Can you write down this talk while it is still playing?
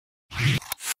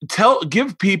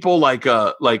give people like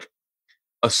a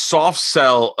soft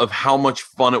sell of how much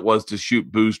fun it was to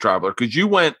shoot Booze Traveler, because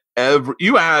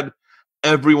you had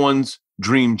everyone's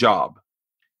dream job.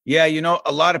 Yeah,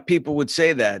 a lot of people would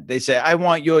say that. They say, I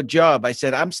want your job. I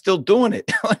said, I'm still doing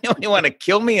it. You want to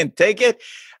kill me and take it?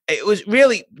 It was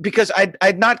really because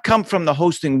I'd not come from the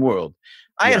hosting world.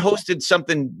 I had hosted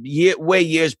something way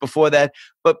years before that,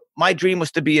 but my dream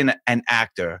was to be an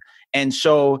actor. And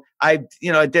so I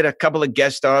did a couple of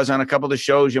guest stars on a couple of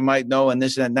shows you might know, and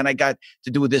this, and then I got to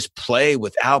do this play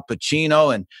with Al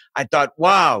Pacino. And I thought,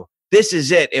 wow, this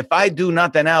is it. If I do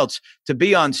nothing else, to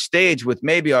be on stage with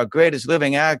maybe our greatest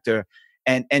living actor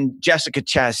and Jessica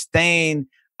Chastain,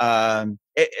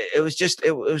 it was just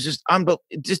unbelievable.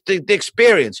 Just the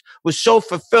experience was so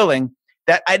fulfilling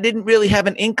that I didn't really have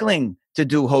an inkling to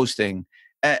do hosting.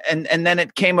 And then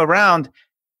it came around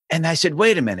and I said,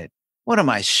 wait a minute, what am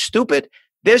I, stupid?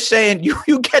 They're saying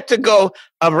you get to go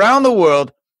around the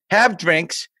world, have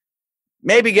drinks,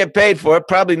 maybe get paid for it,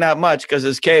 probably not much because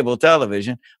it's cable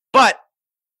television, but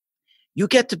you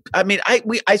get to,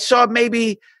 I saw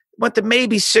went to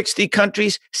maybe 60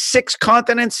 countries, 6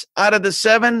 continents out of the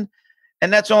 7.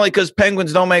 And that's only because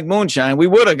penguins don't make moonshine. We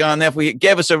would have gone there if we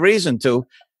gave us a reason to.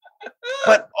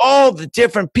 But all the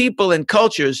different people and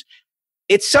cultures,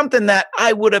 it's something that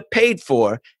I would have paid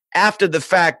for after the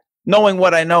fact, knowing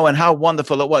what I know and how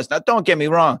wonderful it was. Now, don't get me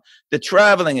wrong. The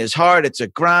traveling is hard. It's a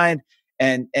grind.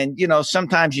 And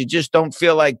sometimes you just don't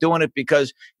feel like doing it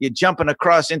because you're jumping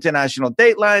across international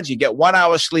date lines. You get 1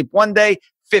 hour sleep one day,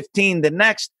 15 the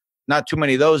next. Not too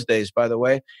many of those days, by the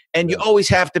way. And you always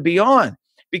have to be on.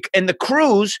 And the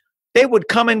crews, they would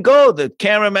come and go. The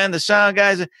cameraman, the sound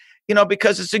guys,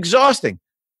 because it's exhausting.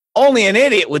 Only an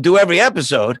idiot would do every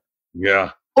episode.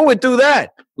 Yeah. Who would do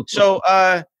that? So,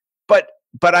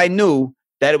 but I knew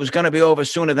that it was going to be over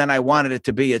sooner than I wanted it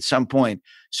to be at some point.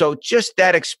 So just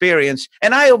that experience,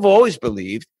 and I have always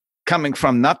believed, coming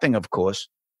from nothing, of course,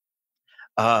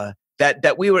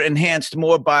 that we were enhanced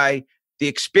more by the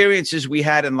experiences we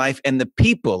had in life and the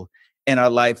people in our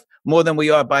life more than we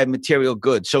are by material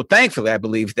goods. So thankfully, I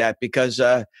believe that because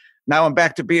now I'm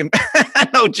back to being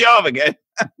no job again.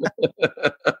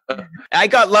 I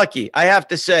got lucky. I have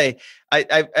to say,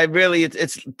 I really,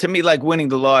 it's to me like winning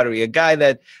the lottery. A guy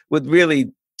that with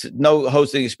really no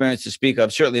hosting experience to speak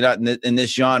of, certainly not in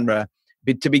this genre,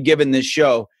 to be given this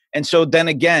show. And so then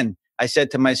again, I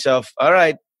said to myself, all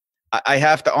right, I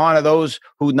have to honor those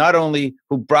who not only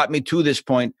who brought me to this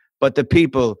point, but the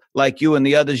people like you and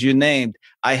the others you named.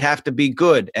 I have to be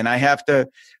good. And I have to,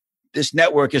 this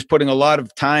network is putting a lot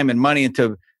of time and money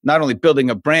into not only building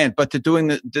a brand, but to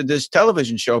doing this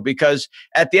television show, because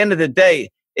at the end of the day,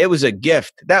 it was a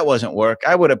gift. That wasn't work.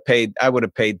 I would have paid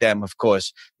them, of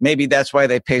course. Maybe that's why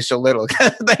they pay so little.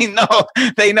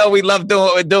 they know we love doing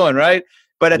what we're doing, right?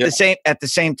 But at the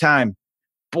same time,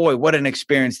 boy, what an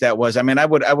experience that was. I mean, I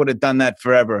would have done that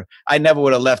forever. I never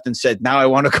would have left and said, now I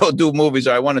want to go do movies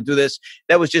or I want to do this.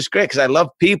 That was just great because I love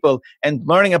people and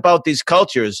learning about these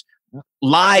cultures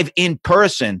live in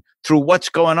person through what's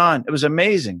going on. It was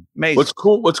amazing. What's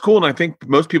cool, and I think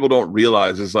most people don't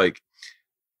realize is like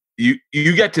you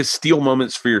get to steal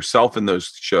moments for yourself in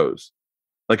those shows.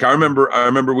 Like I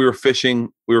remember we were fishing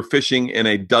in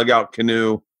a dugout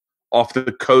canoe off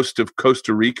the coast of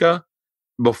Costa Rica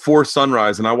before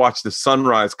sunrise, and I watched the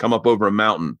sunrise come up over a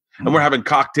mountain, and we're having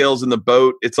cocktails in the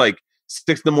boat. It's like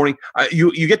 6 a.m.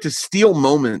 You get to steal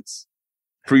moments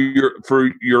for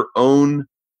your own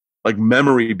like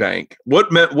memory bank.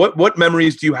 What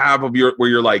memories do you have of where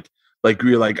you're like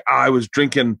I was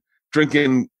drinking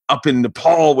up in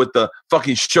Nepal with the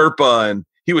fucking Sherpa and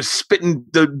he was spitting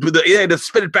he had to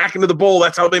spit it back into the bowl.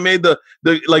 That's how they made the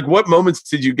like. What moments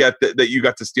did you get that you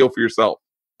got to steal for yourself?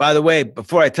 By the way,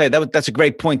 before I tell you, that's a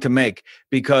great point to make,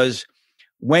 because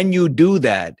when you do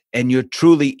that and you're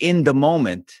truly in the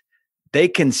moment, they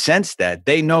can sense that.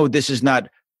 They know this is not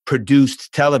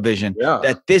produced television,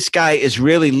 that this guy is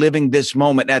really living this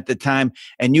moment at the time,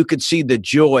 and you could see the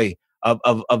joy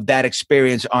of that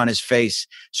experience on his face.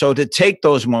 So to take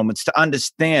those moments, to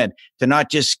understand, to not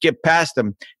just skip past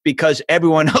them, because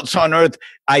everyone else on earth,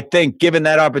 I think, given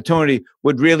that opportunity,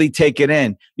 would really take it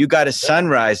in. You got a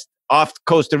sunrise off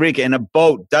Costa Rica in a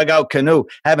boat, dugout canoe,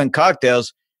 having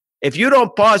cocktails. If you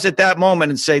don't pause at that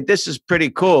moment and say, this is pretty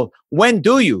cool, when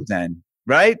do you then,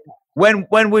 right? When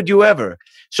would you ever?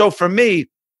 So for me,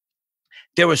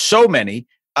 there were so many.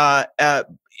 I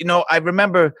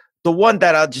remember the one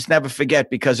that I'll just never forget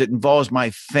because it involves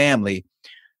my family.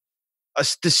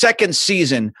 The second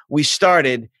season, we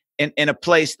started in a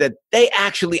place that they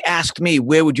actually asked me,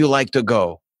 where would you like to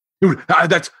go? Dude,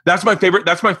 that's my favorite.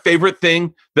 That's my favorite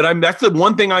thing that's the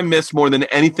one thing I miss more than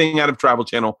anything out of Travel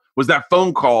Channel was that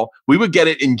phone call. We would get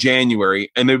it in January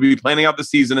and they'd be planning out the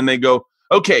season and they go,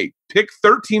 okay, pick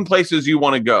 13 places you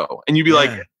want to go. And you'd be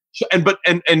like,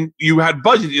 and you had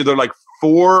budget. Either like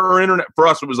 4 or internet. For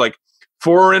us, it was like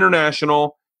 4 are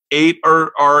international, 8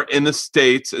 are in the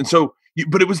States. And so,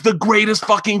 but it was the greatest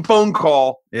fucking phone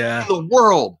call in the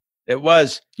world. It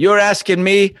was. You're asking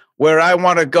me where I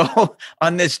want to go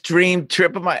on this dream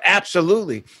trip of mine?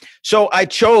 Absolutely. So I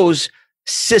chose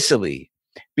Sicily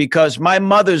because my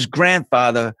mother's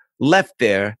grandfather left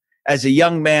there as a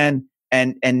young man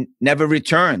and never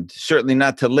returned, certainly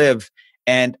not to live.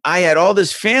 And I had all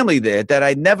this family there that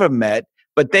I never met,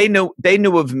 but they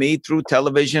knew of me through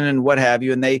television and what have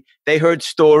you. And they heard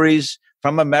stories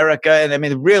from America, and I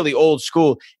mean, really old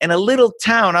school, in a little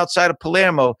town outside of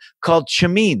Palermo called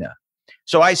Cimina.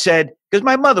 So I said, because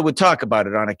my mother would talk about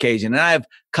it on occasion, and I have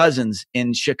cousins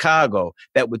in Chicago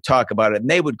that would talk about it, and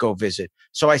they would go visit.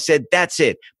 So I said, that's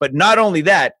it. But not only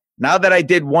that, now that I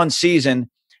did one season,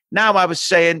 now I was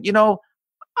saying,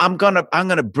 I'm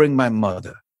gonna bring my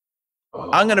mother.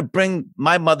 I'm gonna bring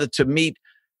my mother to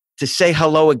say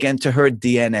hello again to her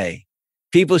DNA,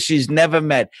 people she's never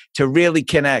met, to really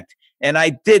connect. And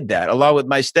I did that along with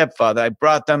my stepfather. I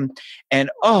brought them, and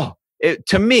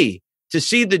to me, to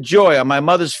see the joy on my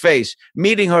mother's face,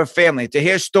 meeting her family, to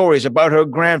hear stories about her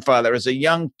grandfather as a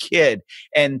young kid,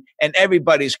 and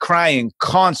everybody's crying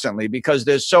constantly because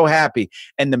they're so happy.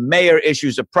 And the mayor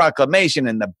issues a proclamation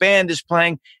and the band is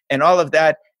playing and all of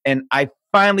that. And I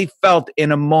finally felt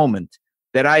in a moment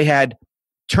that I had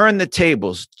turned the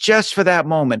tables just for that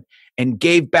moment and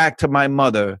gave back to my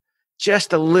mother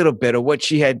just a little bit of what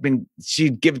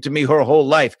she'd given to me her whole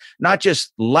life, not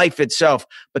just life itself,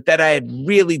 but that I had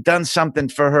really done something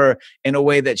for her in a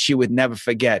way that she would never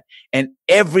forget. And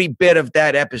every bit of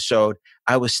that episode,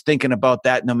 I was thinking about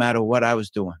that no matter what I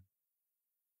was doing.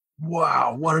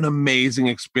 Wow. What an amazing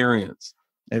experience.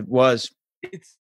 It was.